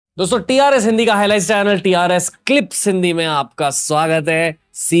दोस्तों टीआरएस हिंदी का highlight channel TRS clips Hindi में आपका स्वागत है।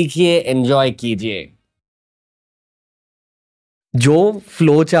 सीखिए, एंजॉय कीजिए। जो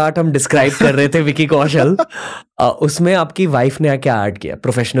फ्लो चार्ट हम डिस्क्राइब कर रहे थे विकी कौशल, उसमें आपकी वाइफ ने क्या ऐड किया?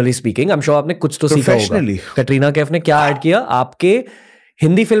 Professionally speaking, I am sure आपने कुछ तो सीखा होगा। कटरीना कैफ ने क्या ऐड किया आपके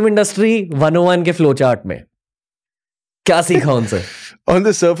हिंदी फिल्म इंडस्ट्री 101 के फ्लो चार्ट में? क्या सीखा उनसे? On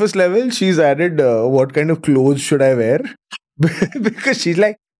the surface level, she's added what kind of clothes should I wear? Because she's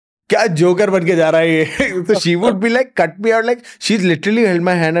like, क्या जोकर बन के जा रहा है ये? So she would be like, cut me out, like she's literally held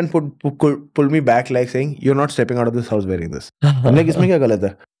my hand and pull me back, like saying, "You're not stepping out of this house wearing this." I'm like, इसमें क्या गलत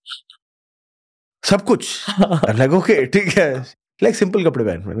है? सब कुछ. I'm like, okay, ठीक है. Like simple कपड़े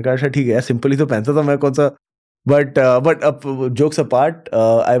पहन. मैंने कहा अच्छा ठीक है, simple ही तो पहनता था मैं कौन सा. But jokes apart,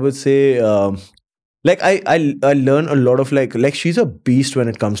 I would say. Like I learn a lot of like she's a beast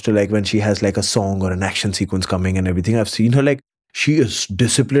when it comes to like when she has like a song or an action sequence coming and everything. I've seen her like she is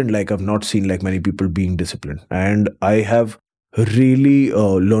disciplined like I've not seen like many people being disciplined, and I have really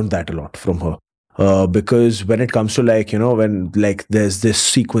learned that a lot from her. Because when it comes to like, you know, when like there's this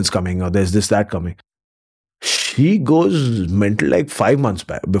sequence coming or there's this that coming, she goes mental like 5 months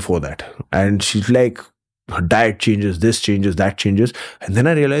back before that, and she's like her diet changes, this changes, that changes, and then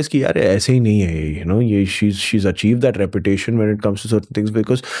I realized कि यार ऐसे ही नहीं है, you know, ये she's achieved that reputation when it comes to certain things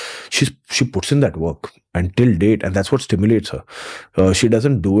because she puts in that work until date, and that's what stimulates her. She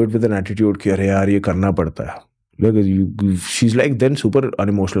doesn't do it with an attitude कि अरे यार ये करना पड़ता है. Like she's like then super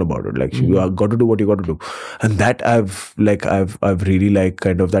unemotional about it. Like you got to do what you got to do, and that I've really like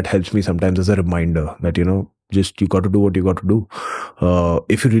kind of that helps me sometimes as a reminder that, you know, just you got to do what you got to do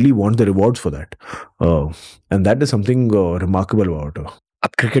if you really want the rewards for that, and that is something remarkable about her.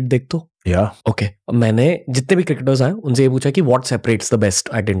 आप cricket देखते हो? Yeah. Okay. मैंने जितने भी cricketers आए उनसे ये पूछा कि what separates the best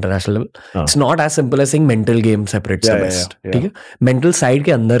at international level. It's not as simple as saying mental game separates the best. ठीक है? Mental side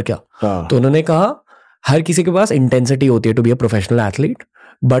के अंदर क्या? तो उन्होंने कहा हर किसी के पास इंटेंसिटी होती है to be a professional athlete,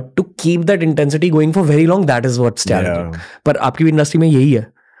 but to keep that intensity going for very long, that is what's challenging. पर आपकी भी इंडस्ट्री में यही है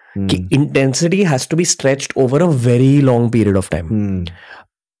कि intensity has to be stretched over a very long period of time.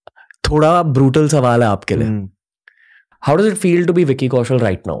 थोड़ा brutal सवाल है आपके लिए. How does it feel to be Vicky Kaushal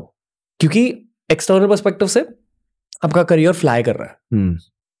right now? क्योंकि external perspective से आपका career fly कर रहा है.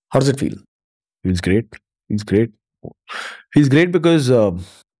 How does it feel? He's great. He's great. He's great because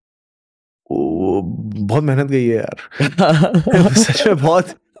बहुत मेहनत गई है यार. सच में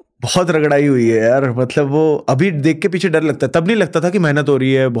बहुत रगड़ाई हुई है यार. मतलब वो अभी देख के पीछे डर लगता है. तब नहीं लगता था कि मेहनत हो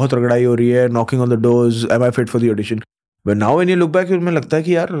रही है, बहुत रगड़ाई हो रही है, knocking on the doors, am I fit for the audition? But now when you look back, में लगता है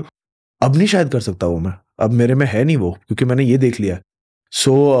कि यार अब नहीं शायद कर सकता वो मैं. अब मेरे में है नहीं वो, क्योंकि मैंने ये देख लिया.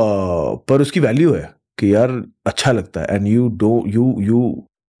 So पर उसकी वैल्यू है कि यार अच्छा लगता है. And you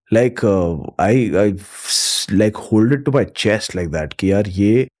like I like hold it to my chest like that कि यार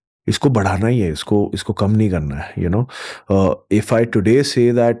ये इसको बढ़ाना ही है, इसको कम नहीं करना है, you know. If I today say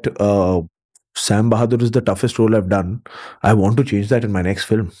that Sam Bahadur is the toughest role I've done, I want to change that in my next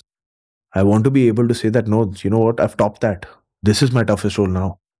film. I want to be able to say that no, you know what, I've topped that. This is my toughest role now,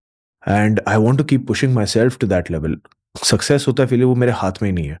 and I want to keep pushing myself to that level. Success होता है feel वो मेरे हाथ में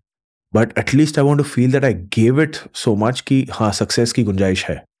ही नहीं है, but at least I want to feel that I gave it so much कि हाँ सक्सेस की गुंजाइश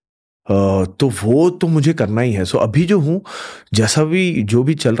है. तो वो तो मुझे करना ही है. सो अभी जो हूँ, जैसा भी जो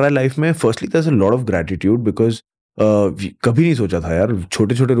भी चल रहा है लाइफ में, firstly there is a lot of gratitude because कभी नहीं सोचा था यार,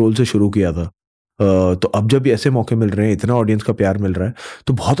 छोटे छोटे रोल से शुरू किया था. तो अब जब ऐसे मौके मिल रहे हैं, इतना ऑडियंस का प्यार मिल रहा है,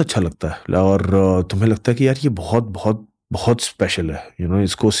 तो बहुत अच्छा लगता है. और तुम्हें लगता है कि यार ये बहुत बहुत बहुत स्पेशल है, यू नो,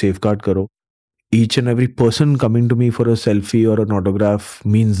 इसको सेफगार्ड करो. Each and every person coming to me for a selfie और N autograph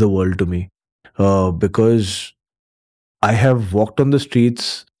means the world to me, because I have walked on the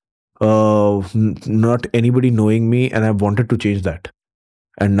streets, not anybody knowing me, and I wanted to change that.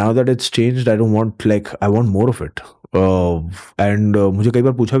 And now that it's changed, I don't want, like, I want more of it. And मुझे कई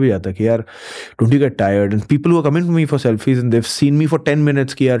बार पूछा भी जाता है कि यार don't you get tired? And people who are coming to me for selfies and they've seen me for 10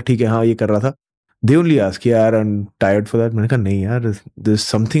 minutes कि यार ठीक है हाँ ये कर रहा था, they only ask यार I'm tired for that. मैंने कहा नहीं यार, there's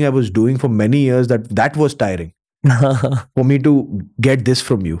something I was doing for many years that was tiring for me to get this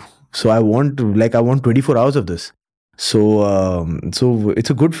from you. So I want 24 hours of this. So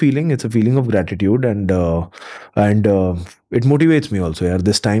it's a good feeling. It's a feeling of gratitude, and it motivates me also. यार,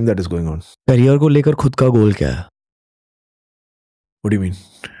 this time that is going on. Career को लेकर खुद का गोल क्या है? What do you mean?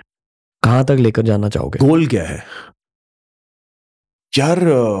 कहाँ तक लेकर जाना चाहोगे? गोल क्या है? यार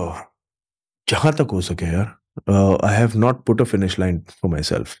जहाँ तक हो सके यार. I have not put a finish line for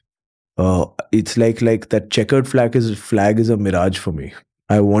myself. It's like that checkered flag is a mirage for me.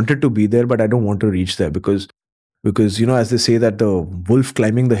 I wanted to be there, but I don't want to reach there because Because, you know, as they say that the wolf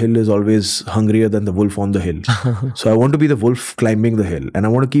climbing the hill is always hungrier than the wolf on the hill. So I want to be the wolf climbing the hill, and I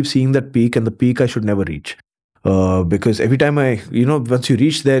want to keep seeing that peak, and the peak I should never reach. Because every time once you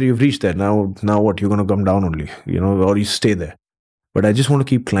reach there, you've reached there. Now what? You're going to come down only, you know, or you stay there. But I just want to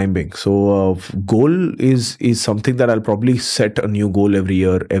keep climbing. So goal is something that I'll probably set a new goal every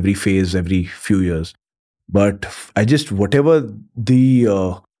year, every phase, every few years. But I just, whatever the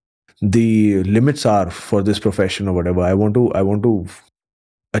limits are for this profession or whatever, I want to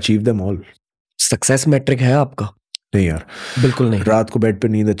achieve them all. Success matric है आपका? नहीं यार, बिल्कुल नहीं. रात को bed पे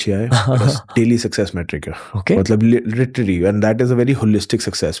नींद अच्छी आए, बस डेली सक्सेस मैट्रिक है. Okay. मतलब literally, and that is a very holistic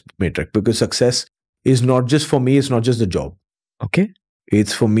success metric, because success is not just for me, it's not just the job. Okay.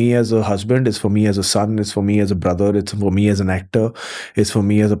 It's for me as a husband, it's for me as a son, it's for me as a brother, it's for me as an actor, it's for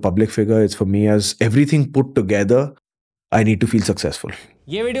me as a public figure, it's for me as everything put together. I need to feel successful.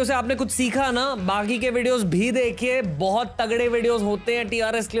 ये video से आपने कुछ सीखा ना? बाकी के videos भी देखिए, बहुत तगड़े वीडियोस होते हैं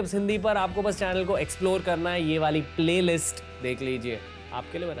TRS क्लिप्स हिंदी पर. आपको बस चैनल को एक्सप्लोर करना है. ये वाली प्लेलिस्ट देख लीजिए,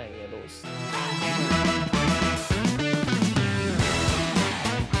 आपके लिए बनाई है दोस्त.